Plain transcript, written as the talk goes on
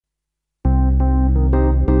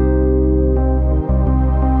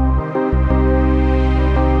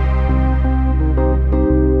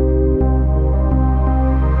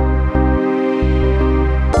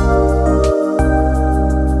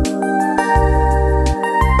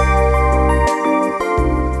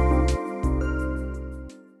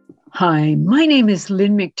Hi, my name is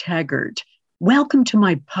Lynn McTaggart. Welcome to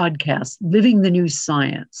my podcast, Living the New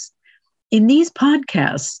Science. In these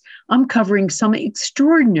podcasts, I'm covering some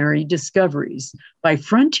extraordinary discoveries by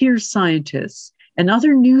frontier scientists and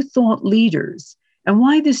other new thought leaders, and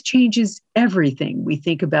why this changes everything we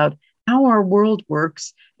think about how our world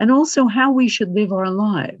works and also how we should live our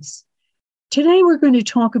lives. Today, we're going to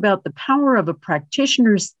talk about the power of a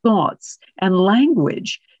practitioner's thoughts and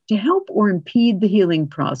language to help or impede the healing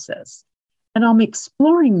process. And I'm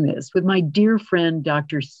exploring this with my dear friend,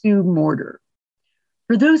 Dr. Sue Morter.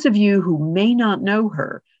 For those of you who may not know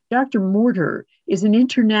her, Dr. Morter is an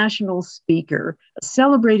international speaker, a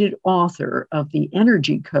celebrated author of the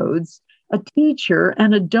Energy Codes, a teacher,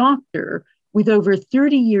 and a doctor with over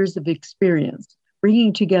 30 years of experience,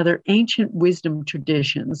 bringing together ancient wisdom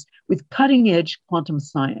traditions with cutting-edge quantum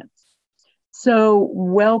science. So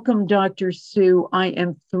welcome, Dr. Sue. I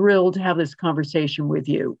am thrilled to have this conversation with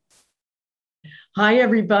you. Hi,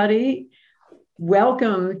 everybody.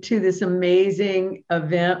 Welcome to this amazing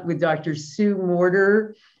event with Dr. Sue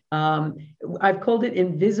Morter. I've called it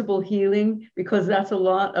Invisible Healing because that's a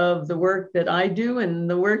lot of the work that I do and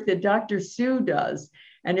the work that Dr. Sue does.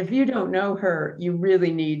 And if you don't know her, you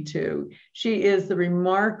really need to. She is the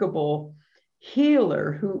remarkable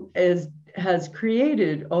healer who has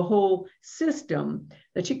created a whole system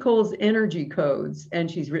that she calls Energy Codes. And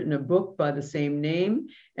she's written a book by the same name.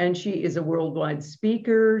 And she is a worldwide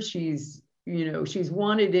speaker. She's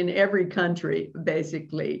wanted in every country,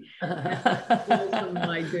 basically. She's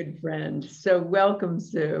my good friend. So welcome,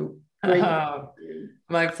 Sue.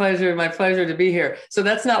 My pleasure to be here. So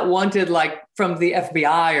that's not wanted like from the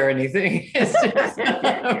FBI or anything.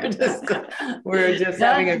 It's just, we're just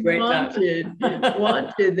having a great time.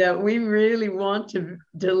 Wanted that we really want to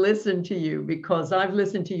listen to you because I've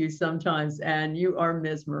listened to you sometimes and you are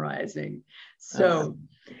mesmerizing. So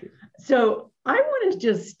I want to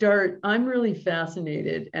just start. I'm really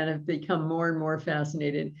fascinated and have become more and more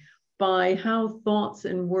fascinated by how thoughts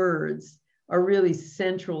and words are really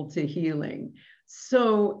central to healing.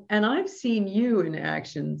 So, and I've seen you in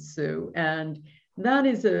action, Sue, and that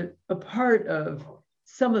is a part of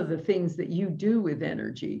some of the things that you do with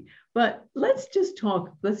energy. But let's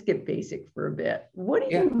get basic for a bit. What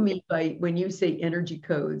do you mean by when you say energy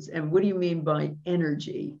codes, and what do you mean by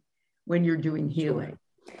energy when you're doing healing?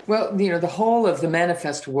 Well, the whole of the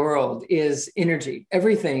manifest world is energy.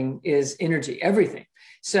 Everything is energy, everything.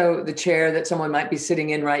 So the chair that someone might be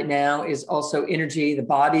sitting in right now is also energy. The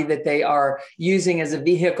body that they are using as a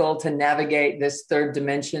vehicle to navigate this third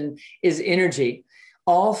dimension is energy.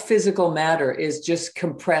 All physical matter is just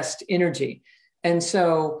compressed energy. And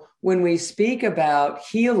so when we speak about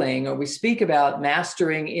healing or we speak about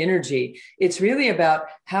mastering energy, it's really about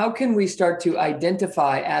how can we start to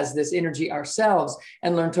identify as this energy ourselves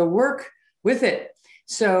and learn to work with it.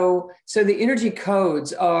 So the energy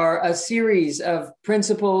codes are a series of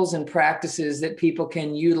principles and practices that people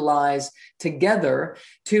can utilize together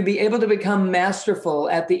to be able to become masterful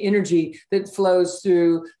at the energy that flows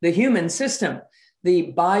through the human system,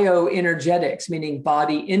 the bioenergetics, meaning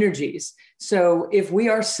body energies. So if we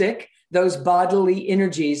are sick, those bodily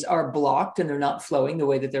energies are blocked and they're not flowing the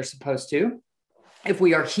way that they're supposed to. If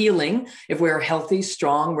we are healing, if we are healthy,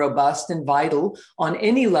 strong, robust, and vital on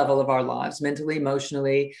any level of our lives, mentally,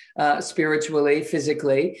 emotionally, spiritually,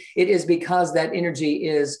 physically, it is because that energy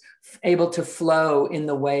is able to flow in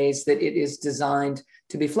the ways that it is designed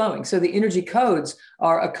to be flowing. So the energy codes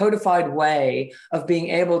are a codified way of being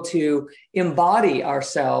able to embody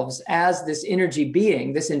ourselves as this energy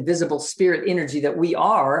being, this invisible spirit energy that we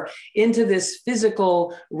are, into this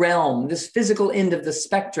physical realm, this physical end of the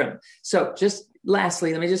spectrum. So just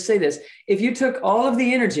lastly, let me just say this. If you took all of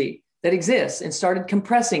the energy that exists and started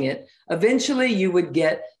compressing it, eventually you would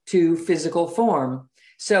get to physical form.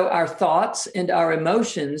 So our thoughts and our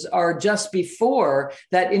emotions are just before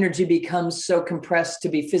that energy becomes so compressed to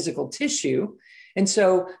be physical tissue. And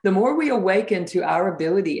so the more we awaken to our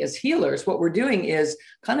ability as healers, what we're doing is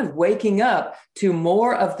kind of waking up to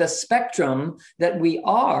more of the spectrum that we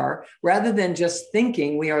are, rather than just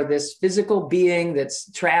thinking we are this physical being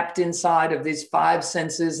that's trapped inside of these five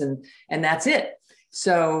senses and that's it.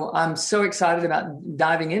 So I'm so excited about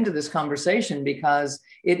diving into this conversation because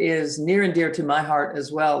it is near and dear to my heart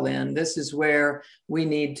as well, Lynn. This is where we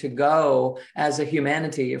need to go as a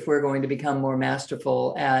humanity if we're going to become more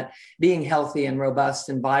masterful at being healthy and robust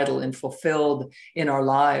and vital and fulfilled in our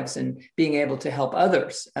lives and being able to help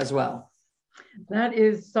others as well. That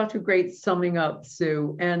is such a great summing up,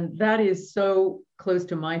 Sue. And that is so close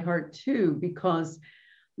to my heart too, because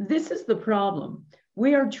this is the problem.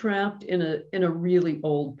 We are trapped in a really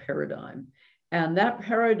old paradigm. And that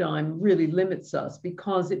paradigm really limits us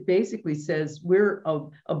because it basically says we're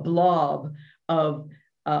a blob of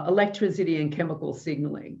electricity and chemical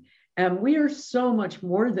signaling. And we are so much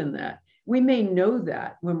more than that. We may know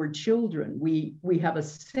that when we're children, we have a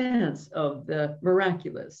sense of the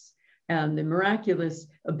miraculous and the miraculous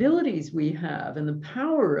abilities we have and the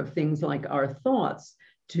power of things like our thoughts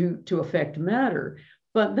to affect matter.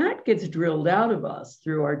 But that gets drilled out of us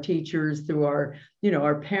through our teachers, through our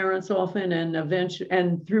parents often, and eventually,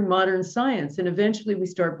 and through modern science. And eventually we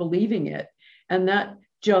start believing it. And that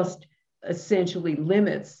just essentially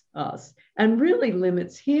limits us and really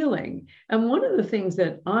limits healing. And one of the things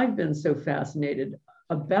that I've been so fascinated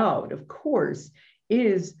about, of course,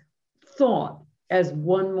 is thought as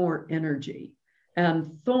one more energy.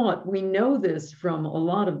 And thought, we know this from a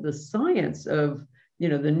lot of the science of,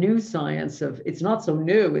 the new science of, it's not so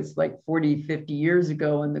new, it's like 40, 50 years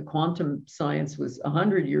ago, and the quantum science was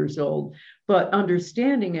 100 years old. But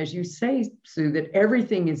understanding, as you say, Sue, that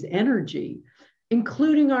everything is energy,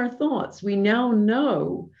 including our thoughts. We now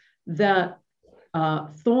know that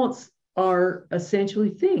thoughts are essentially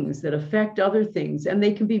things that affect other things, and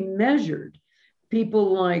they can be measured.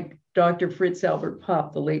 People like Dr. Fritz Albert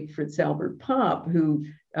Popp, the late Fritz Albert Popp, who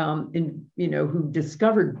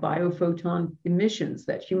discovered biophoton emissions,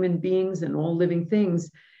 that human beings and all living things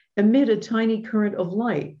emit a tiny current of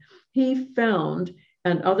light. He found,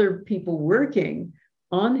 and other people working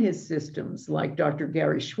on his systems, like Dr.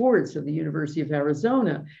 Gary Schwartz of the University of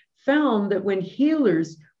Arizona, found that when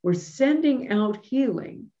healers were sending out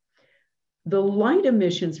healing, the light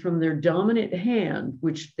emissions from their dominant hand,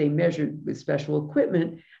 which they measured with special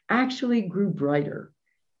equipment, actually grew brighter,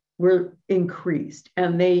 were increased,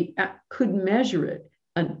 and they could measure it,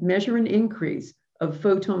 measure an increase of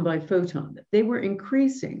photon by photon. They were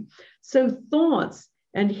increasing. So thoughts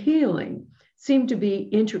and healing seem to be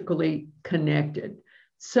intricately connected.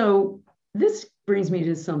 So this brings me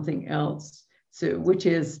to something else, Sue, which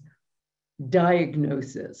is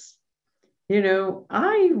diagnosis.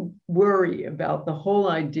 I worry about the whole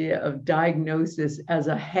idea of diagnosis as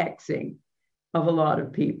a hexing of a lot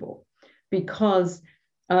of people, because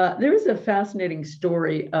there is a fascinating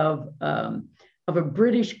story of a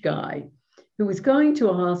British guy who was going to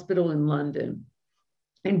a hospital in London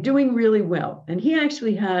and doing really well. And he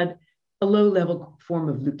actually had a low-level form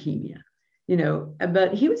of leukemia,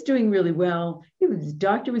 but he was doing really well. His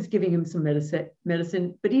doctor was giving him some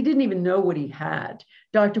medicine, but he didn't even know what he had.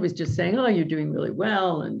 Doctor was just saying, oh, you're doing really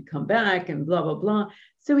well and come back and blah, blah, blah.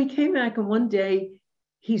 So he came back, and one day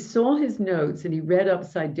he saw his notes and he read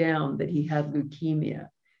upside down that he had leukemia.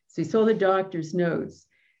 So he saw the doctor's notes.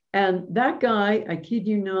 And that guy, I kid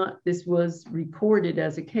you not, this was recorded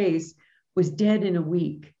as a case, was dead in a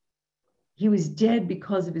week. He was dead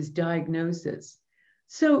because of his diagnosis.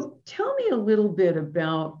 So tell me a little bit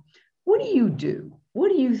about, what do you do? What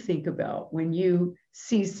do you think about when you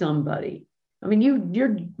see somebody? I mean,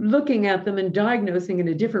 you're looking at them and diagnosing in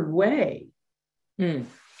a different way.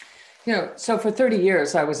 So for 30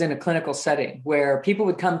 years, I was in a clinical setting where people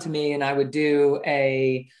would come to me and I would do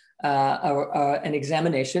an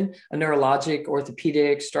examination, a neurologic,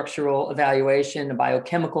 orthopedic, structural evaluation, a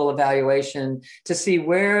biochemical evaluation to see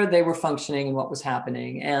where they were functioning and what was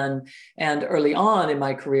happening. And early on in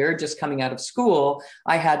my career, just coming out of school,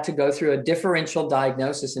 I had to go through a differential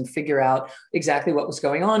diagnosis and figure out exactly what was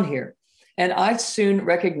going on here. And I soon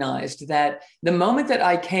recognized that the moment that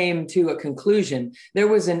I came to a conclusion, there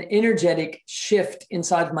was an energetic shift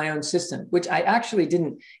inside of my own system, which I actually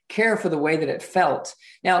didn't care for the way that it felt.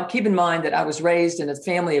 Now, keep in mind that I was raised in a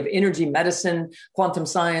family of energy medicine. Quantum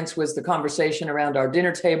science was the conversation around our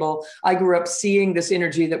dinner table. I grew up seeing this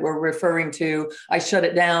energy that we're referring to. I shut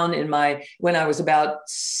it down when I was about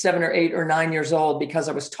 7 or 8 or 9 years old because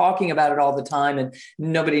I was talking about it all the time and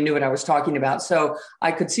nobody knew what I was talking about. So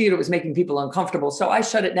I could see it was making people uncomfortable. So I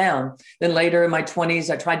shut it down. Then later in my 20s,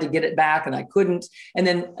 I tried to get it back and I couldn't. And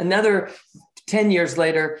then another 10 years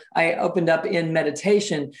later, I opened up in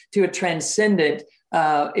meditation to a transcendent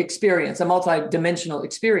experience, a multidimensional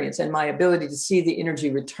experience, and my ability to see the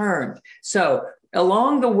energy returned. So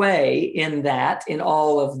along the way in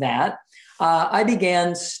all of that, I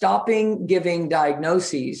began stopping giving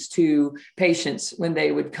diagnoses to patients when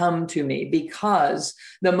they would come to me, because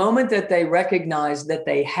the moment that they recognized that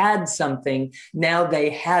they had something, now they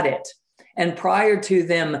had it. And prior to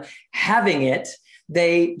them having it,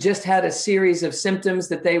 they just had a series of symptoms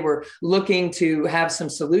that they were looking to have some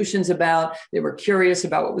solutions about. They were curious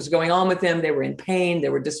about what was going on with them. They were in pain. They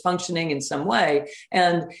were dysfunctioning in some way.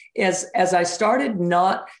 And as I started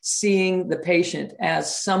not seeing the patient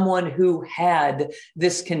as someone who had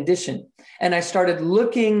this condition, And I started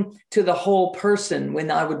looking to the whole person when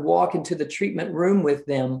I would walk into the treatment room with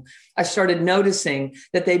them. I started noticing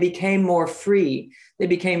that they became more free. They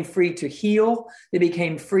became free to heal. They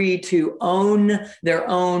became free to own their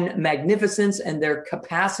own magnificence and their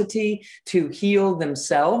capacity to heal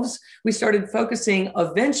themselves. We started focusing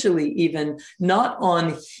eventually even not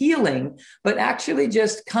on healing, but actually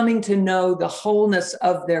just coming to know the wholeness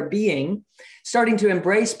of their being, starting to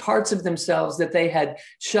embrace parts of themselves that they had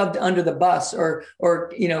shoved under the bus or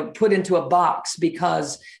put into a box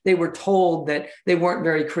because they were told that they weren't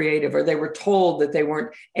very creative, or they were told that they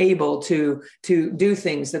weren't able to do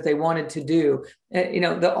things that they wanted to do.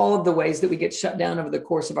 All of the ways that we get shut down over the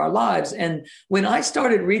course of our lives. And when I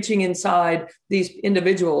started reaching inside these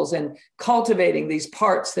individuals and cultivating these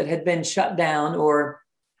parts that had been shut down or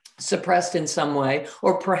suppressed in some way,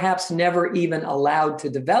 or perhaps never even allowed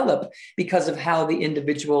to develop because of how the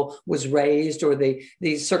individual was raised or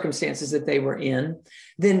the circumstances that they were in,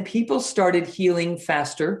 then people started healing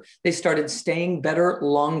faster. They started staying better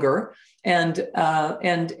longer. And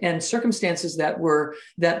circumstances that were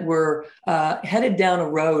headed down a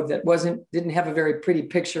road that didn't have a very pretty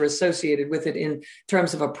picture associated with it in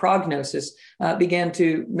terms of a prognosis, began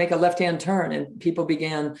to make a left-hand turn, and people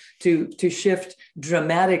began to shift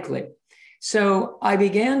dramatically. So I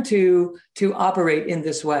began to operate in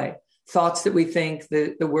this way. Thoughts that we think,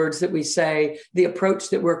 the words that we say, the approach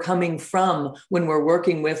that we're coming from when we're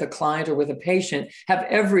working with a client or with a patient have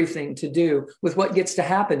everything to do with what gets to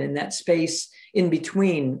happen in that space in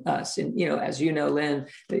between us. And, as you know, Lynn,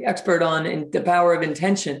 the expert on the power of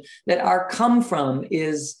intention, that our come from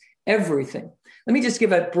is everything. Let me just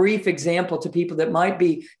give a brief example to people that might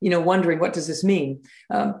be, wondering, what does this mean?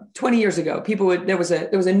 20 years ago, there was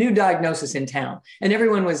a new diagnosis in town, and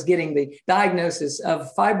everyone was getting the diagnosis of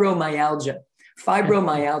fibromyalgia.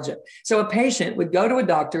 So a patient would go to a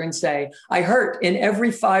doctor and say, I hurt in every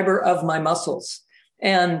fiber of my muscles.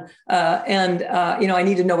 And I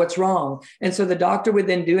need to know what's wrong. And so the doctor would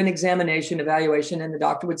then do an examination, evaluation, and the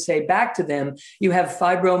doctor would say back to them, you have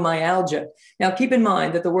fibromyalgia. Now, keep in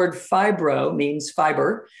mind that the word fibro means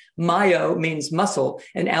fiber, myo means muscle,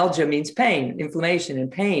 and algia means pain, inflammation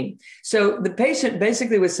and pain. So the patient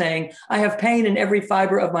basically was saying, I have pain in every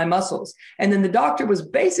fiber of my muscles. And then the doctor was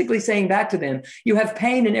basically saying back to them, you have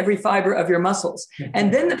pain in every fiber of your muscles.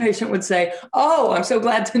 And then the patient would say, oh, I'm so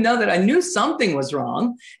glad to know that I knew something was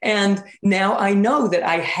wrong. And now I know that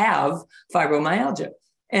I have fibromyalgia.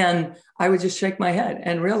 And I would just shake my head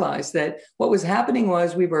and realize that what was happening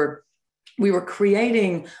was we were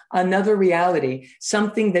creating another reality,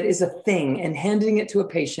 something that is a thing, and handing it to a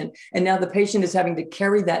patient. And now the patient is having to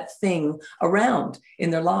carry that thing around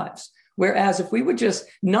in their lives. Whereas if we would just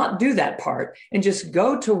not do that part and just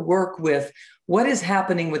go to work with what is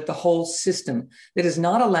happening with the whole system that is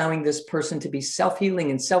not allowing this person to be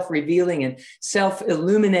self-healing and self-revealing and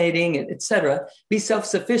self-illuminating, et cetera, be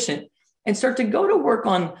self-sufficient, and start to go to work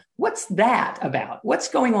on what's that about, what's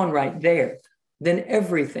going on right there, then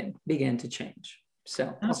everything began to change.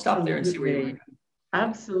 So I'll stop there and see where you go.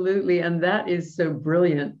 Absolutely. And that is so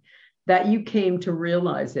brilliant that you came to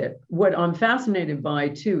realize it. What I'm fascinated by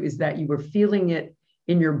too is that you were feeling it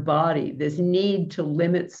in your body, this need to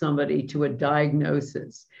limit somebody to a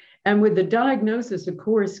diagnosis. And with the diagnosis, of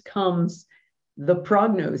course, comes the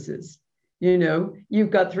prognosis. You've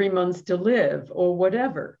got 3 months to live or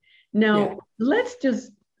whatever. Now, let's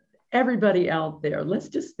just, everybody out there, let's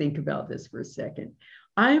just think about this for a second.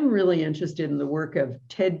 I'm really interested in the work of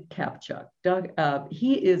Ted Kaptchuk.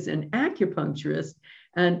 He is an acupuncturist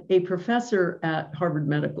and a professor at Harvard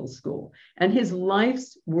Medical School. And his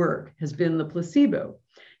life's work has been the placebo.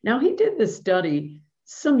 Now, he did this study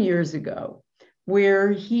some years ago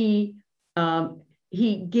where he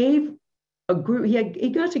gave a group, he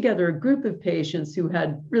got together a group of patients who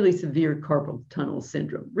had really severe carpal tunnel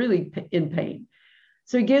syndrome, really in pain.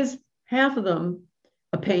 So he gives half of them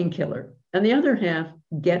a painkiller and the other half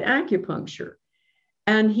get acupuncture.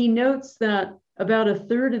 And he notes that about a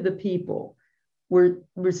third of the people were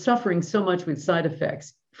suffering so much with side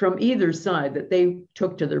effects from either side that they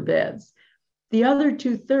took to their beds. The other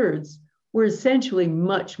 2/3 were essentially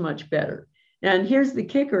much, much better. And here's the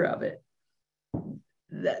kicker of it.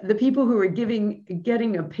 The people who were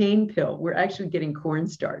getting a pain pill were actually getting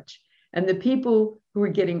cornstarch. And the people who were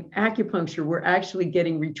getting acupuncture were actually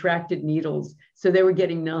getting retracted needles. So they were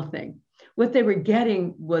getting nothing. What they were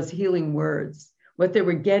getting was healing words. What they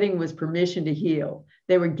were getting was permission to heal.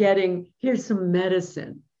 They were getting, here's some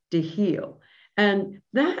medicine to heal. And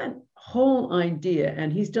that whole idea,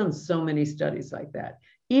 and he's done so many studies like that,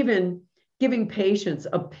 even giving patients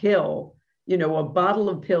a pill, a bottle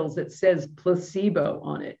of pills that says placebo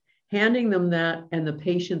on it, handing them that, and the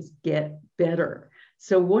patients get better.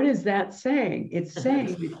 So what is that saying? It's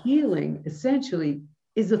saying that healing essentially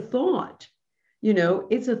is a thought. You know,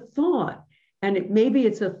 it's a thought. And maybe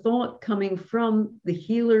it's a thought coming from the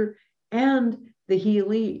healer and the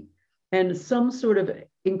healee, and some sort of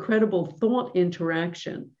incredible thought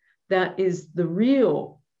interaction that is the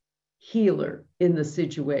real healer in the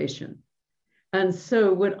situation. And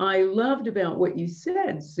so what I loved about what you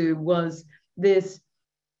said, Sue, was this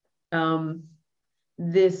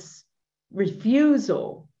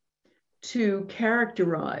refusal to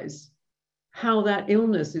characterize how that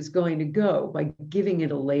illness is going to go by giving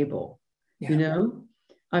it a label. You know,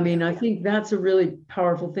 I mean, I think that's a really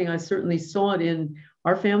powerful thing. I certainly saw it in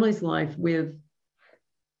our family's life with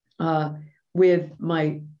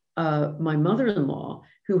my mother-in-law,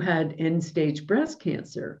 who had end-stage breast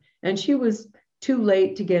cancer, and she was too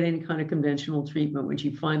late to get any kind of conventional treatment when she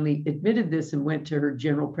finally admitted this and went to her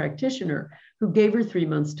general practitioner, who gave her 3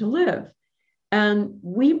 months to live. And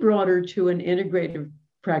we brought her to an integrative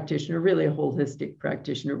practitioner, really a holistic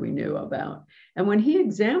practitioner we knew about. And when he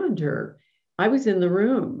examined her, I was in the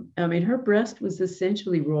room. I mean, her breast was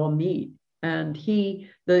essentially raw meat, and the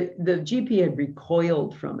GP had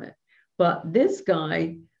recoiled from it. But this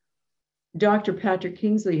guy, Dr. Patrick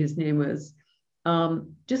Kingsley, his name was,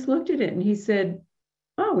 just looked at it and he said,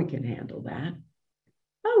 "Oh, we can handle that.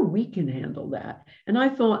 Oh, we can handle that." And I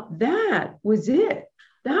thought, that was it.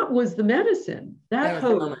 That was the medicine. That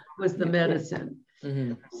hope was the medicine.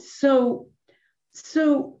 Mm-hmm. So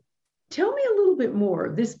tell me a little bit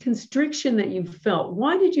more, this constriction that you felt.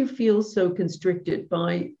 Why did you feel so constricted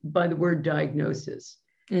by the word diagnosis?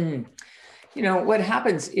 Mm-hmm. You know, what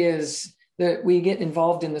happens is that we get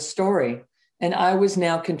involved in the story. And I was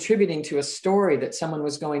now contributing to a story that someone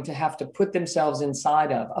was going to have to put themselves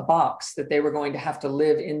inside of, a box that they were going to have to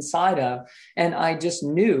live inside of. And I just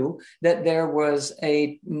knew that there was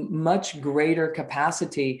a much greater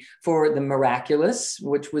capacity for the miraculous,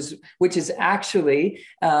 which is actually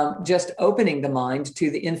just opening the mind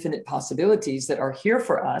to the infinite possibilities that are here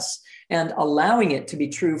for us and allowing it to be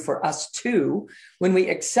true for us too. When we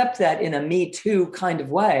accept that in a me too kind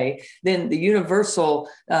of way, then the universal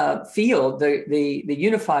field, the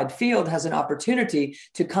unified field, has an opportunity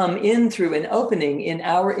to come in through an opening in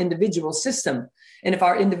our individual system. And if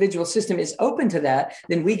our individual system is open to that,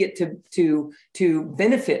 then we get to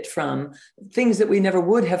benefit from things that we never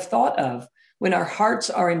would have thought of. When our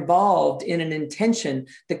hearts are involved in an intention,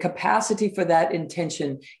 the capacity for that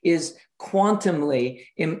intention is quantumly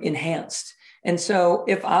enhanced. And so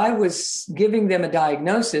if I was giving them a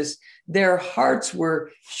diagnosis, their hearts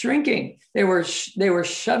were shrinking. They were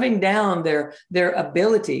shoving down their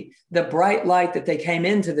ability. The bright light that they came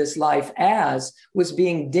into this life as was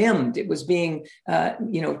being dimmed. It was being,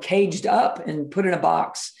 caged up and put in a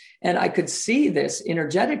box. And I could see this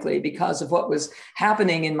energetically because of what was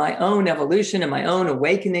happening in my own evolution and my own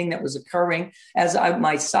awakening that was occurring as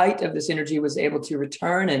my sight of this energy was able to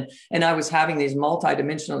return. And I was having these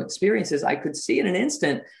multidimensional experiences. I could see in an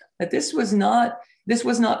instant that this was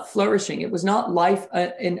not flourishing. It was not life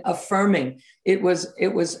affirming. It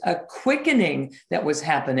was a quickening that was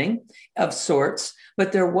happening of sorts,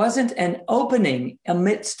 but there wasn't an opening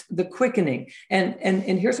amidst the quickening. And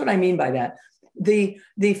here's what I mean by that.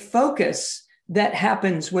 The focus that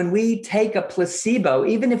happens when we take a placebo,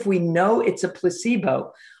 even if we know it's a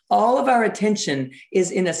placebo, all of our attention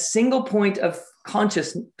is in a single point of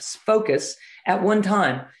conscious focus at one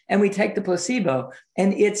time. And we take the placebo,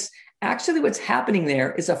 and it's actually what's happening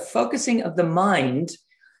there is a focusing of the mind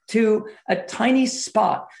to a tiny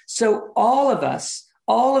spot. So all of us,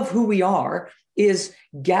 all of who we are, is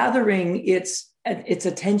gathering its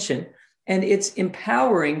attention. And it's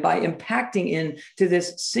empowering by impacting into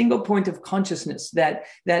this single point of consciousness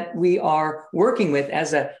that we are working with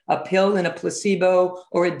as a pill in a placebo,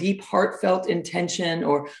 or a deep heartfelt intention,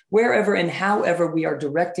 or wherever and however we are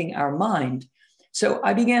directing our mind. So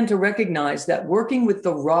I began to recognize that working with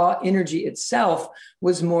the raw energy itself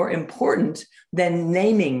was more important than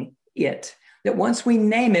naming it. That once we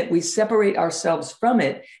name it, we separate ourselves from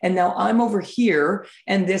it. And now I'm over here,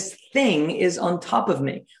 and this thing is on top of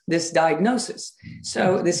me, this diagnosis.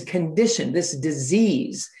 So this condition, this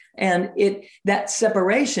disease, and that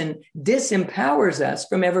separation disempowers us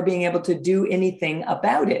from ever being able to do anything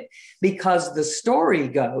about it, because the story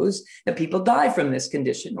goes that people die from this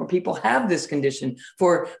condition, or people have this condition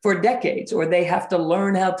for decades, or they have to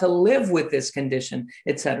learn how to live with this condition,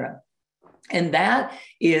 etc. And that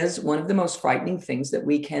is one of the most frightening things that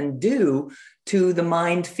we can do to the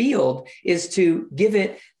mind field, is to give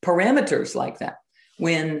it parameters like that.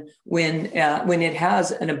 when it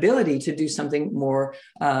has an ability to do something more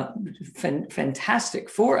fantastic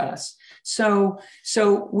for us. So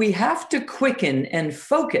we have to quicken and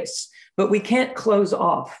focus, but we can't close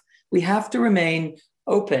off. We have to remain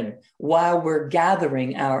open while we're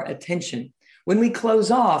gathering our attention. When we close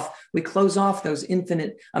off those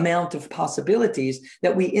infinite amount of possibilities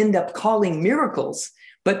that we end up calling miracles,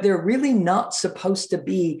 but they're really not supposed to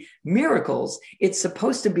be miracles. It's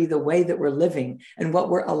supposed to be the way that we're living and what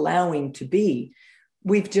we're allowing to be.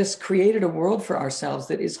 We've just created a world for ourselves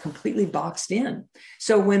that is completely boxed in.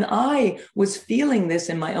 So when I was feeling this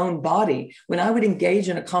in my own body, when I would engage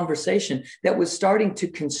in a conversation that was starting to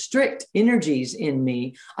constrict energies in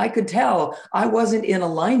me, I could tell I wasn't in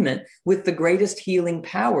alignment with the greatest healing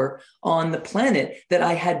power on the planet that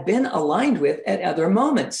I had been aligned with at other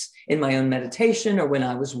moments in my own meditation or when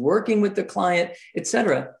I was working with the client,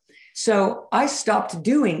 etc. So I stopped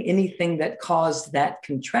doing anything that caused that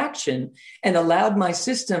contraction and allowed my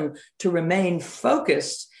system to remain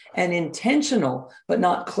focused and intentional, but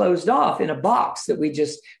not closed off in a box that we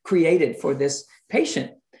just created for this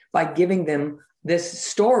patient by giving them this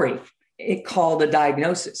story called a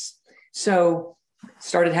diagnosis. So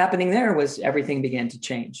started happening there was everything began to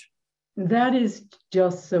change. That is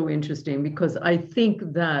just so interesting because I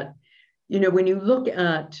think that, when you look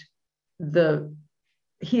at the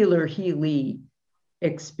healer-healee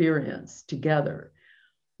experience together,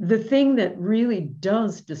 the thing that really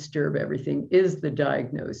does disturb everything is the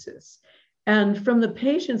diagnosis. And from the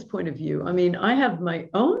patient's point of view, I have my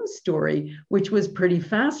own story, which was pretty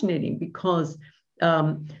fascinating because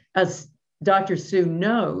as Dr. Sue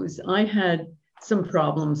knows, I had some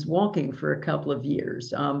problems walking for a couple of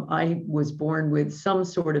years. I was born with some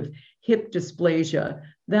sort of hip dysplasia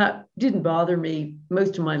that didn't bother me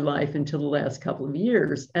most of my life until the last couple of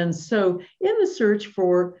years. And so in the search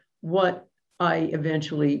for what I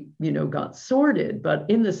eventually, got sorted, but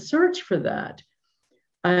in the search for that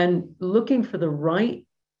and looking for the right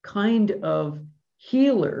kind of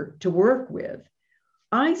healer to work with,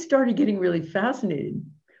 I started getting really fascinated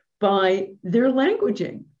by their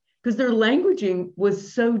languaging because their languaging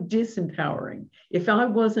was so disempowering. If I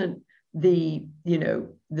wasn't the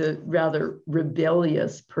rather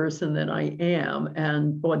rebellious person that I am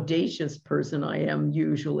and audacious person I am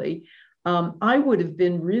usually, I would have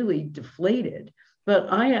been really deflated.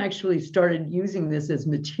 But I actually started using this as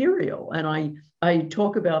material. And I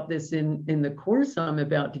talk about this in the course I'm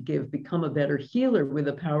about to give, Become a Better Healer with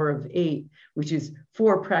the Power of 8, which is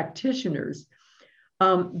for practitioners.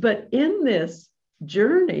 But in this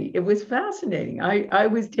journey, it was fascinating. I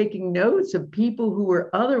was taking notes of people who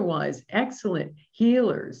were otherwise excellent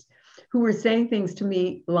healers who were saying things to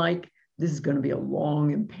me like, this is going to be a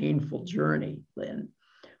long and painful journey, Lynn.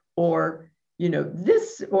 Or,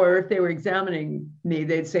 this, or if they were examining me,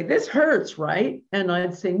 they'd say, this hurts, right? And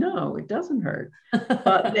I'd say, no, it doesn't hurt.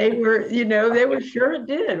 But they were, they were sure it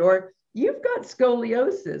did. Or you've got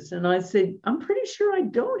scoliosis. And I said, I'm pretty sure I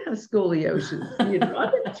don't have scoliosis.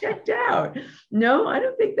 I've been checked out. No, I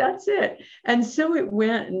don't think that's it. And so it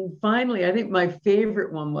went. And finally, I think my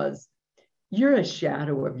favorite one was, you're a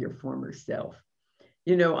shadow of your former self.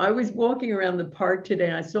 I was walking around the park today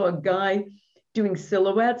and I saw a guy doing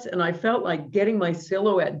silhouettes and I felt like getting my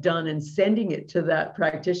silhouette done and sending it to that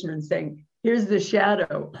practitioner and saying, here's the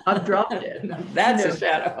shadow. I've dropped it. That's a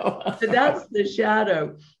shadow. That's the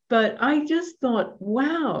shadow. But I just thought,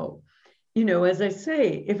 wow, as I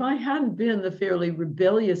say, if I hadn't been the fairly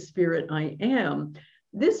rebellious spirit I am,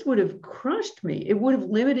 this would have crushed me. It would have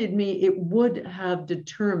limited me. It would have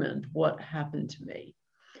determined what happened to me.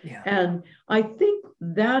 Yeah. And I think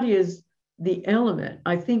that is the element.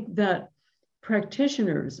 I think that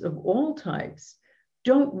practitioners of all types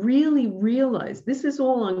don't really realize this is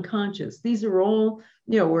all unconscious. These are all,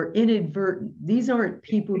 or inadvertent. These aren't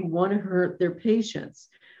people who want to hurt their patients,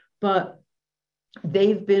 but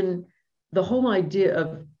they've been, the whole idea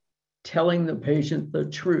of telling the patient the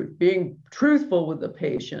truth, being truthful with the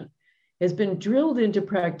patient, has been drilled into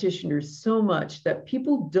practitioners so much that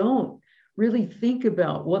people don't really think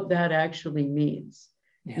about what that actually means.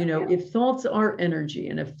 Yeah, if thoughts are energy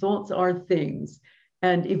and if thoughts are things,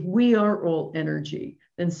 and if we are all energy,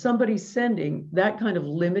 then somebody sending that kind of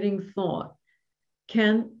limiting thought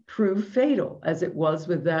can prove fatal, as it was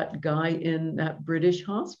with that guy in that British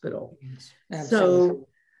hospital. Yes, so,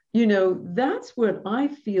 that's what I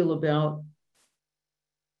feel about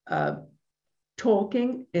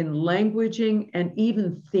talking and languaging and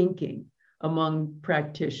even thinking among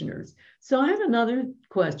practitioners. So I have another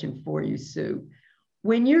question for you, Sue.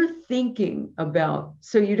 When you're thinking about,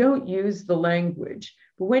 so you don't use the language,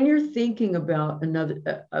 when you're thinking about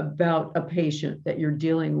about a patient that you're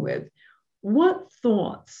dealing with, what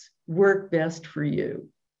thoughts work best for you?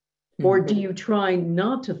 Or do you try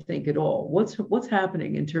not to think at all? What's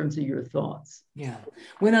happening in terms of your thoughts? Yeah.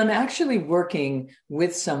 When I'm actually working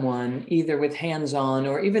with someone, either with hands-on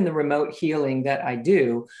or even the remote healing that I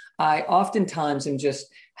do, I oftentimes am just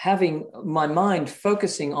having my mind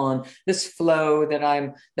focusing on this flow that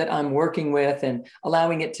I'm working with, and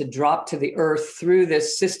allowing it to drop to the earth through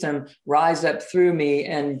this system, rise up through me,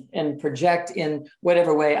 and project in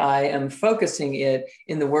whatever way I am focusing it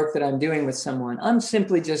in the work that I'm doing with someone. I'm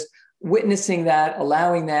simply just witnessing that,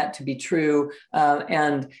 allowing that to be true,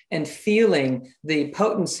 and feeling the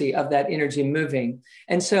potency of that energy moving.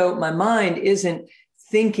 And so my mind isn't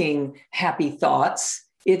thinking happy thoughts.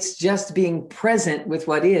 It's just being present with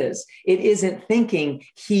what is. It isn't thinking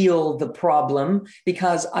heal the problem,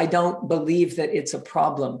 because I don't believe that it's a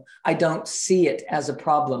problem. I don't see it as a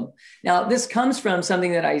problem. Now, this comes from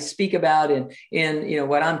something that I speak about in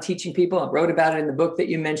what I'm teaching people. I wrote about it in the book that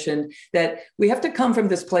you mentioned, that we have to come from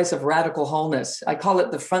this place of radical wholeness. I call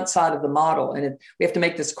it the front side of the model. And we have to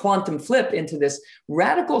make this quantum flip into this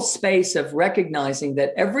radical space of recognizing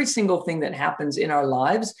that every single thing that happens in our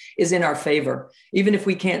lives is in our favor, even if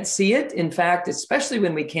we can't see it. In fact, especially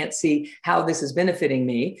when we can't see how this is benefiting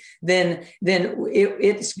me, then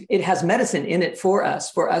it has medicine in it for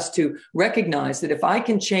us to recognize that if I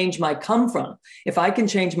can change my come from, if I can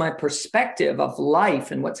change my perspective of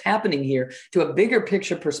life and what's happening here to a bigger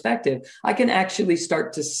picture perspective, I can actually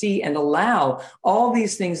start to see and allow all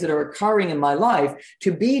these things that are occurring in my life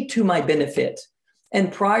to be to my benefit.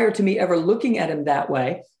 And prior to me ever looking at them that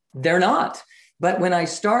way, they're not. But when I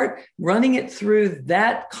start running it through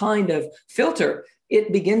that kind of filter,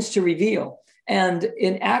 it begins to reveal. And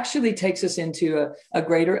it actually takes us into a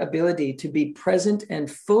greater ability to be present and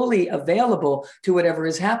fully available to whatever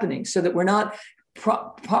is happening, so that we're not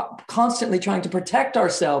constantly trying to protect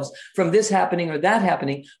ourselves from this happening or that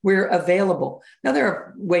happening. We're available. Now, there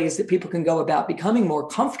are ways that people can go about becoming more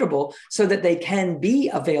comfortable so that they can be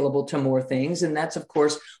available to more things. And that's, of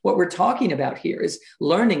course, what we're talking about here, is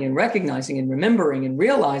learning and recognizing and remembering and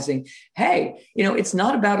realizing, hey, it's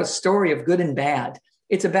not about a story of good and bad.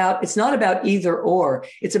 It's not about either or.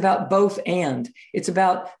 It's about both and. It's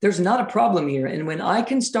about, there's not a problem here. And when I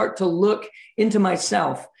can start to look into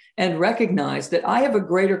myself and recognize that I have a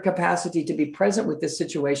greater capacity to be present with this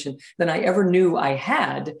situation than I ever knew I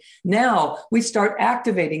had, now we start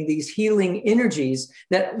activating these healing energies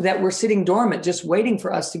that were sitting dormant, just waiting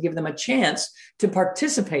for us to give them a chance to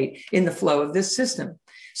participate in the flow of this system.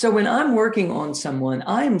 So when I'm working on someone,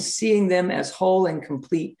 I'm seeing them as whole and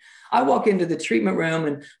complete. I walk into the treatment room,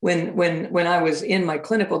 and when I was in my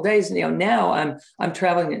clinical days, now I'm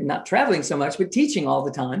traveling, not traveling so much, but teaching all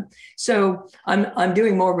the time. So I'm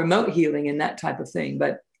doing more remote healing and that type of thing.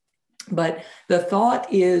 But the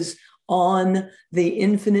thought is on the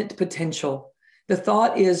infinite potential. The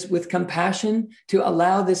thought is with compassion to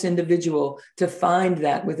allow this individual to find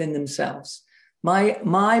that within themselves.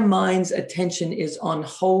 My mind's attention is on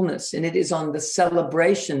wholeness, and it is on the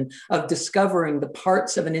celebration of discovering the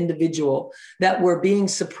parts of an individual that were being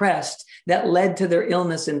suppressed that led to their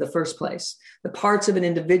illness in the first place. The parts of an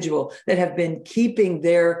individual that have been keeping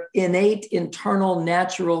their innate, internal,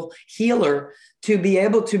 natural healer to be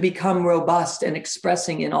able to become robust and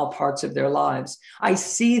expressing in all parts of their lives. I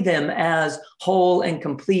see them as whole and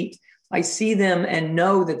complete. I see them and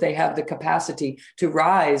know that they have the capacity to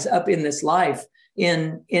rise up in this life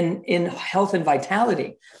in health and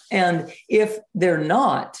vitality. And if they're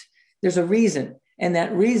not, there's a reason. And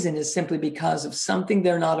that reason is simply because of something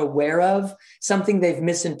they're not aware of, something they've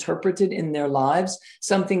misinterpreted in their lives,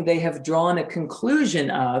 something they have drawn a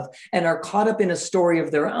conclusion of and are caught up in a story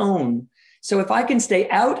of their own. So if I can stay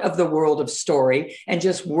out of the world of story and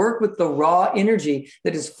just work with the raw energy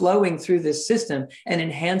that is flowing through this system and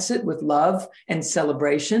enhance it with love and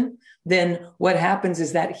celebration, then what happens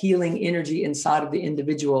is that healing energy inside of the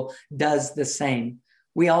individual does the same.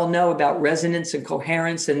 We all know about resonance and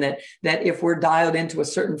coherence, and that if we're dialed into a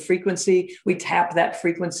certain frequency, we tap that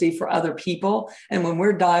frequency for other people. And when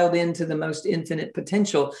we're dialed into the most infinite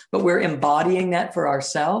potential, but we're embodying that for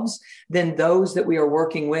ourselves, then those that we are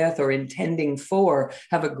working with or intending for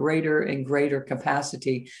have a greater and greater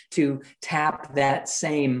capacity to tap that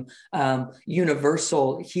same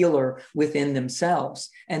universal healer within themselves,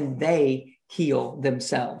 and they heal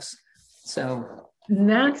themselves. So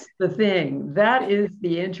that's the thing. That is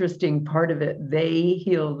the interesting part of it. They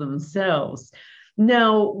heal themselves.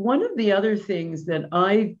 Now, one of the other things that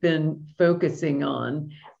I've been focusing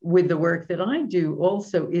on with the work that I do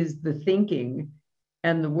also is the thinking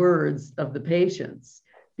and the words of the patients.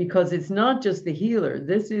 because it's not just the healer.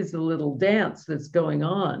 This is a little dance that's going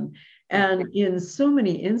on. And in so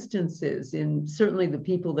many instances, in certainly the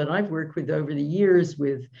people that I've worked with over the years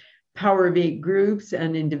with Power of Eight groups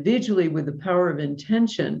and individually with the Power of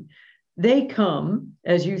Intention, they come,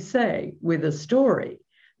 as you say, with a story.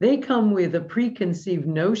 They come with a preconceived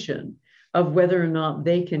notion of whether or not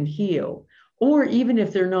they can heal, or even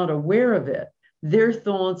if they're not aware of it, their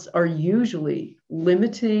thoughts are usually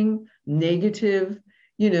limiting, negative.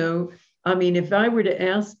 I mean, if I were to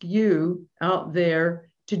ask you out there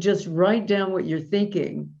to just write down what you're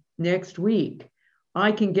thinking next week,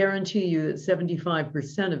 I can guarantee you that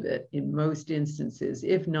 75% of it, in most instances,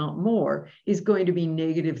 if not more, is going to be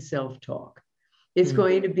negative self-talk. It's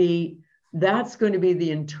going to be, that's going to be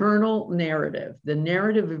the internal narrative, the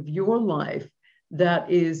narrative of your life that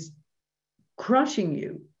is crushing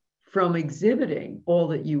you from exhibiting all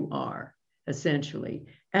that you are, essentially.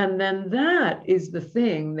 And then that is the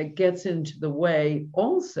thing that gets into the way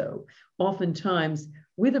also, oftentimes,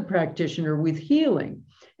 with a practitioner with healing.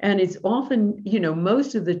 And it's often,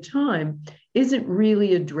 most of the time isn't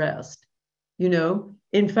really addressed,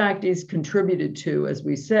 in fact, is contributed to, as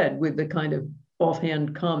we said, with the kind of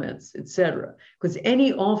offhand comments, et cetera. Because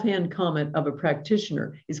any offhand comment of a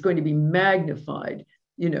practitioner is going to be magnified,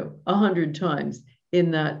 100 times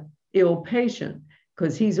in that ill patient,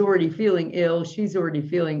 because he's already feeling ill, she's already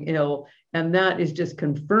feeling ill. And that is just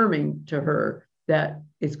confirming to her that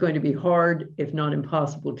it's going to be hard, if not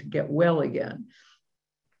impossible, to get well again.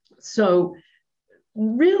 So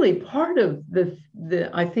really part of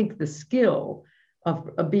I think the skill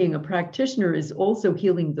of being a practitioner is also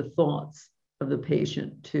healing the thoughts of the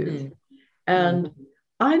patient too. And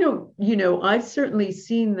I don't, I've certainly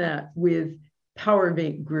seen that with Power of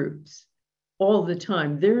Eight groups all the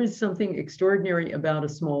time. There is something extraordinary about a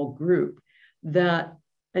small group that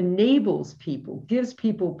enables people, gives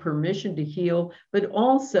people permission to heal, but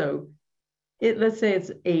also let's say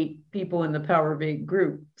it's 8 people in the Power of Eight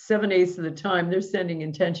group, 7/8 of the time, they're sending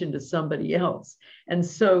intention to somebody else. And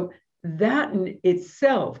so that in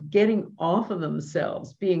itself, getting off of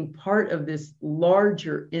themselves, being part of this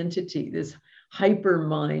larger entity, this hyper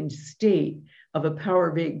mind state of a Power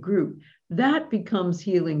of Eight group, that becomes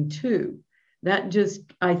healing too. That just,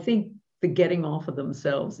 I think the getting off of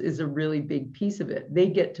themselves is a really big piece of it. They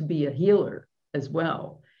get to be a healer as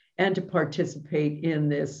well and to participate in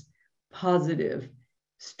this positive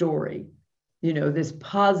story, this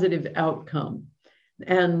positive outcome.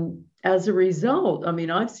 And as a result, I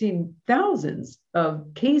mean, I've seen thousands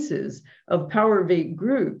of cases of Power of Eight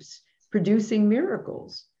groups producing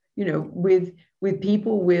miracles, with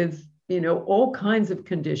people with, all kinds of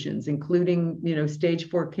conditions, including, stage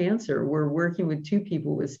 4 cancer. We're working with 2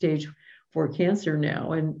 people with stage 4 cancer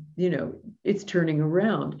now, and, it's turning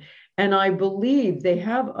around. And I believe they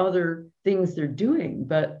have other things they're doing,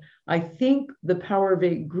 but I think the Power of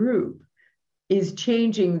Eight group is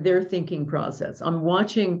changing their thinking process. I'm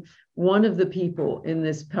watching one of the people in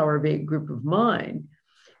this Power of Eight group of mine,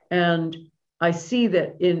 and I see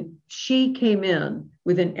that she came in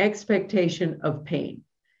with an expectation of pain,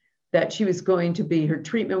 that her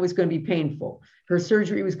treatment was going to be painful. Her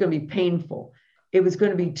surgery was going to be painful. It was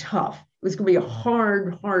going to be tough. It was going to be a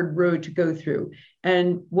hard, hard road to go through.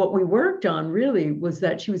 And what we worked on really was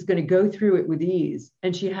that she was going to go through it with ease.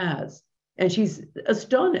 And she has. And she's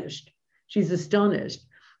astonished. She's astonished.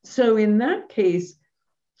 So in that case,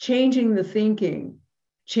 changing the thinking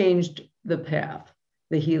changed the path,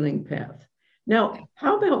 the healing path. Now,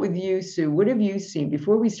 how about with you, Sue? What have you seen,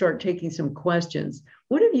 before we start taking some questions,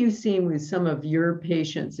 what have you seen with some of your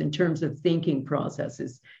patients in terms of thinking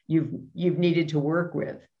processes you've needed to work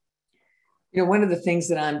with? One of the things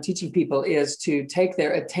that I'm teaching people is to take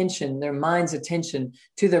their attention, their mind's attention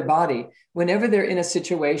to their body. Whenever they're in a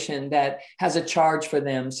situation that has a charge for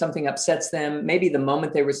them, something upsets them, maybe the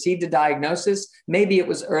moment they received a diagnosis, maybe it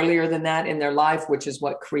was earlier than that in their life, which is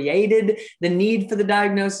what created the need for the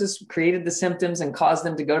diagnosis, created the symptoms, and caused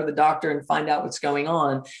them to go to the doctor and find out what's going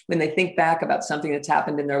on. When they think back about something that's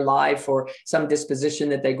happened in their life or some disposition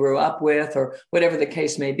that they grew up with or whatever the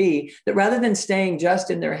case may be, that rather than staying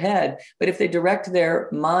just in their head, but if they direct their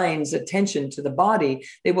mind's attention to the body,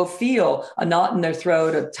 they will feel a knot in their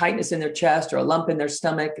throat, a tightness in their chest, or a lump in their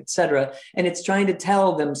stomach, etc. And it's trying to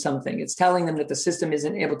tell them something. It's telling them that the system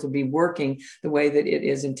isn't able to be working the way that it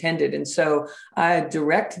is intended. And so I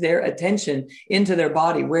direct their attention into their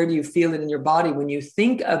body. Where do you feel it in your body when you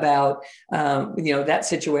think about, that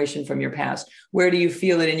situation from your past? Where do you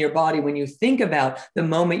feel it in your body when you think about the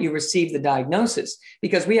moment you receive the diagnosis?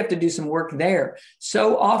 Because we have to do some work there.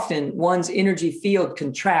 So often one's energy field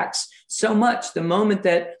contracts so much the moment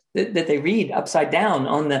that that they read upside down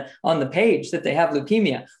on the page that they have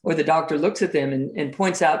leukemia, or the doctor looks at them and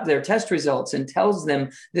points out their test results and tells them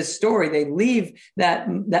this story, they leave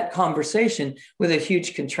that conversation with a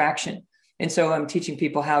huge contraction. And so I'm teaching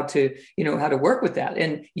people how to work with that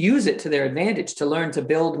and use it to their advantage, to learn to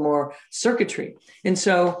build more circuitry. And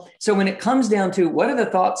so when it comes down to what are the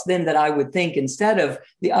thoughts then that I would think instead of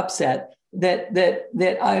the upset,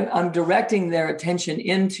 that I'm directing their attention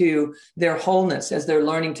into their wholeness as they're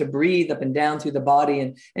learning to breathe up and down through the body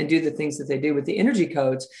and do the things that they do with the energy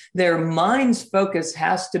codes. Their mind's focus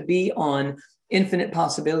has to be on infinite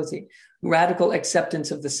possibility, radical acceptance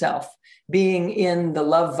of the self, being in the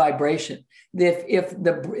love vibration.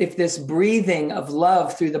 If this breathing of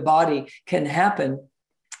love through the body can happen,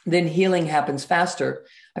 then healing happens faster.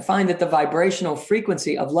 I find that the vibrational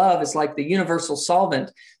frequency of love is like the universal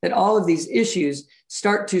solvent, that all of these issues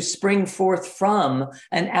start to spring forth from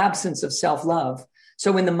an absence of self-love.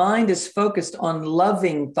 So when the mind is focused on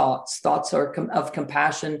loving thoughts of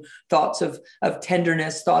compassion, thoughts of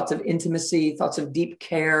tenderness, thoughts of intimacy, thoughts of deep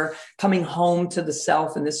care, coming home to the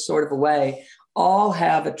self in this sort of a way, all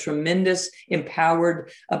have a tremendous empowered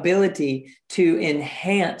ability to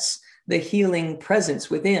enhance the healing presence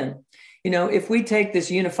within. If we take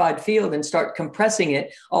this unified field and start compressing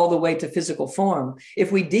it all the way to physical form,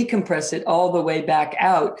 if we decompress it all the way back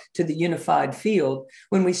out to the unified field,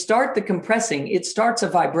 when we start the compressing, it starts a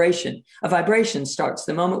vibration. A vibration starts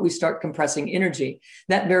the moment we start compressing energy.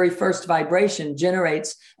 That very first vibration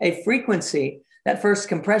generates a frequency. That first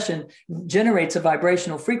compression generates a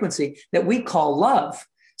vibrational frequency that we call love.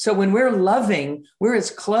 So when we're loving, we're as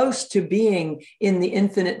close to being in the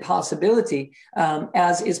infinite possibility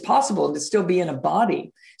as is possible to still be in a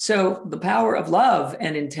body. So the power of love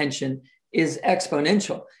and intention is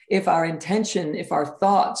exponential. If our intention, if our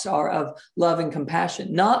thoughts are of love and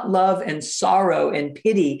compassion, not love and sorrow and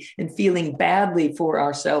pity and feeling badly for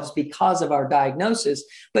ourselves because of our diagnosis,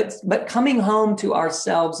 but coming home to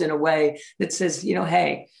ourselves in a way that says,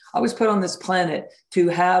 hey, I was put on this planet to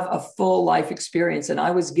have a full life experience, and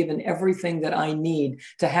I was given everything that I need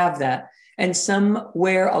to have that. And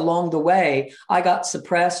somewhere along the way, I got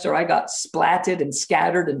suppressed, or I got splatted and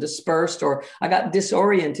scattered and dispersed, or I got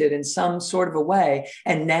disoriented in some sort of a way.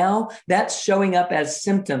 And now that's showing up as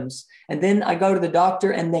symptoms. And then I go to the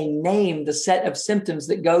doctor and they name the set of symptoms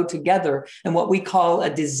that go together and what we call a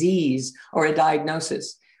disease or a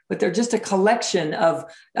diagnosis. But they're just a collection of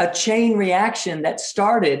a chain reaction that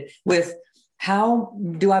started with, how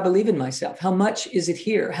do I believe in myself? How much is it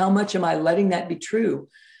here? How much am I letting that be true?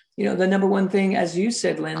 The number one thing, as you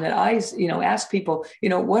said, Lynn, that I, ask people,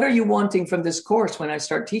 what are you wanting from this course? When I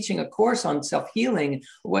start teaching a course on self-healing,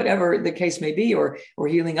 whatever the case may be, or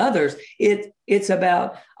healing others, it's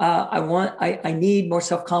about, I need more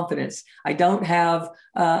self-confidence. I don't have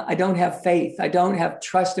faith. I don't have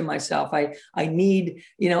trust in myself. I need,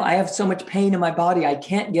 I have so much pain in my body. I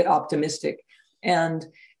can't get optimistic.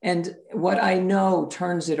 And what I know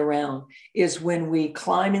turns it around is when we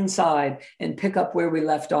climb inside and pick up where we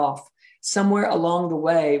left off. Somewhere along the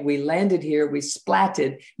way, we landed here, we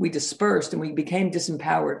splatted, we dispersed, and we became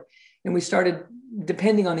disempowered. And we started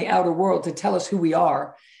depending on the outer world to tell us who we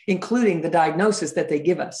are, including the diagnosis that they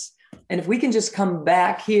give us. And if we can just come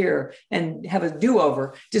back here and have a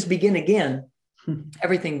do-over, just begin again,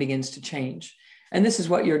 everything begins to change. And this is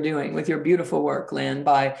what you're doing with your beautiful work, Lynn,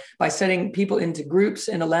 by setting people into groups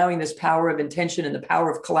and allowing this power of intention and the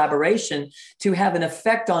power of collaboration to have an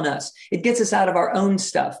effect on us. It gets us out of our own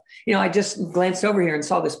stuff. I just glanced over here and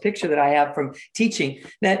saw this picture that I have from teaching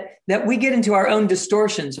that we get into our own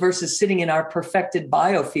distortions versus sitting in our perfected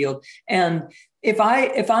biofield. And if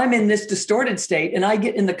I'm in this distorted state and I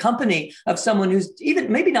get in the company of someone who's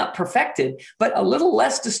even maybe not perfected, but a little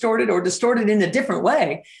less distorted or distorted in a different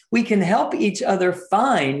way, we can help each other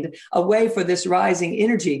find a way for this rising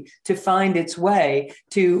energy to find its way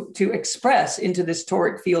to express into this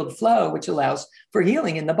toric field flow, which allows for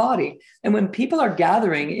healing in the body. And when people are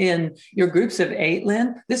gathering in your groups of 8,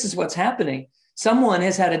 Lynn, this is what's happening. Someone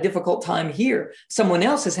has had a difficult time here. Someone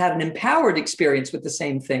else has had an empowered experience with the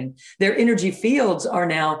same thing. Their energy fields are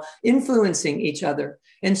now influencing each other.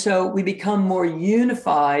 And so we become more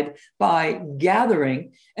unified by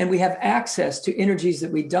gathering, and we have access to energies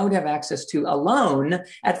that we don't have access to alone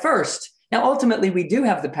at first. Now, ultimately, we do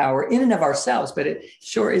have the power in and of ourselves, but it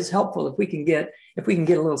sure is helpful if we can get a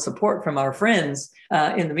little support from our friends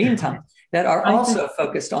in the meantime that are also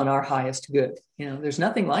focused on our highest good. There's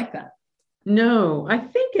nothing like that. No, I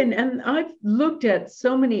think, and I've looked at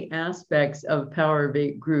so many aspects of Power of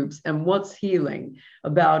 8 groups and what's healing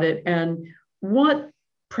about it and what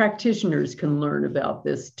practitioners can learn about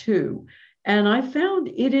this too. And I found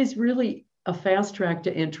it is really a fast track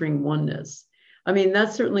to entering oneness. I mean,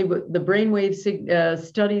 that's certainly what the brainwave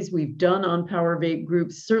studies we've done on Power of Eight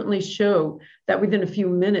groups certainly show that within a few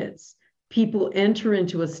minutes, people enter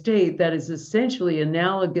into a state that is essentially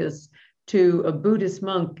analogous to a Buddhist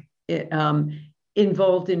monk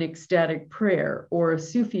involved in ecstatic prayer or a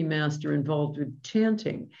Sufi master involved with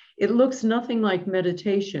chanting. It looks nothing like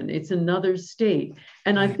meditation. It's another state.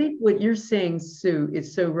 And I think what you're saying, Sue,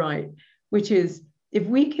 is so right, which is if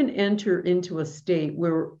we can enter into a state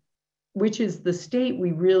which is the state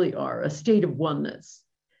we really are, a state of oneness.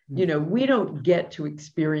 You know, we don't get to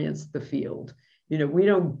experience the field. You know, we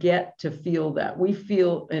don't get to feel that. We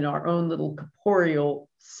feel in our own little corporeal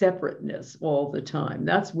separateness all the time.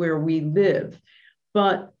 That's where we live.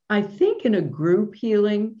 But I think in a group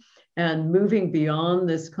healing and moving beyond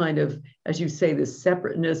this kind of, as you say, this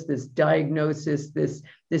separateness, this diagnosis, this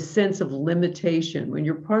sense of limitation, when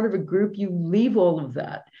you're part of a group, you leave all of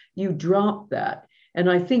that, you drop that. And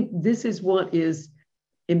I think this is what is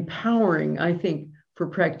empowering, I think, for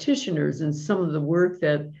practitioners, and some of the work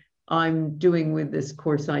that I'm doing with this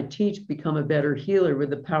course I teach, Become a Better Healer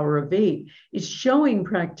with the Power of Eight, is showing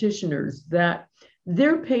practitioners that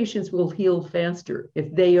their patients will heal faster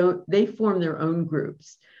if they form their own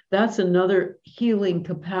groups. That's another healing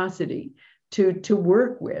capacity to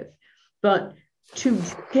work with. But to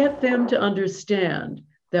get them to understand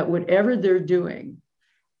that whatever they're doing,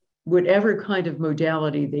 whatever kind of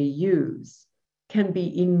modality they use, can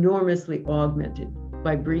be enormously augmented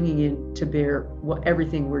by bringing in to bear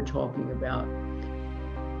everything we're talking about.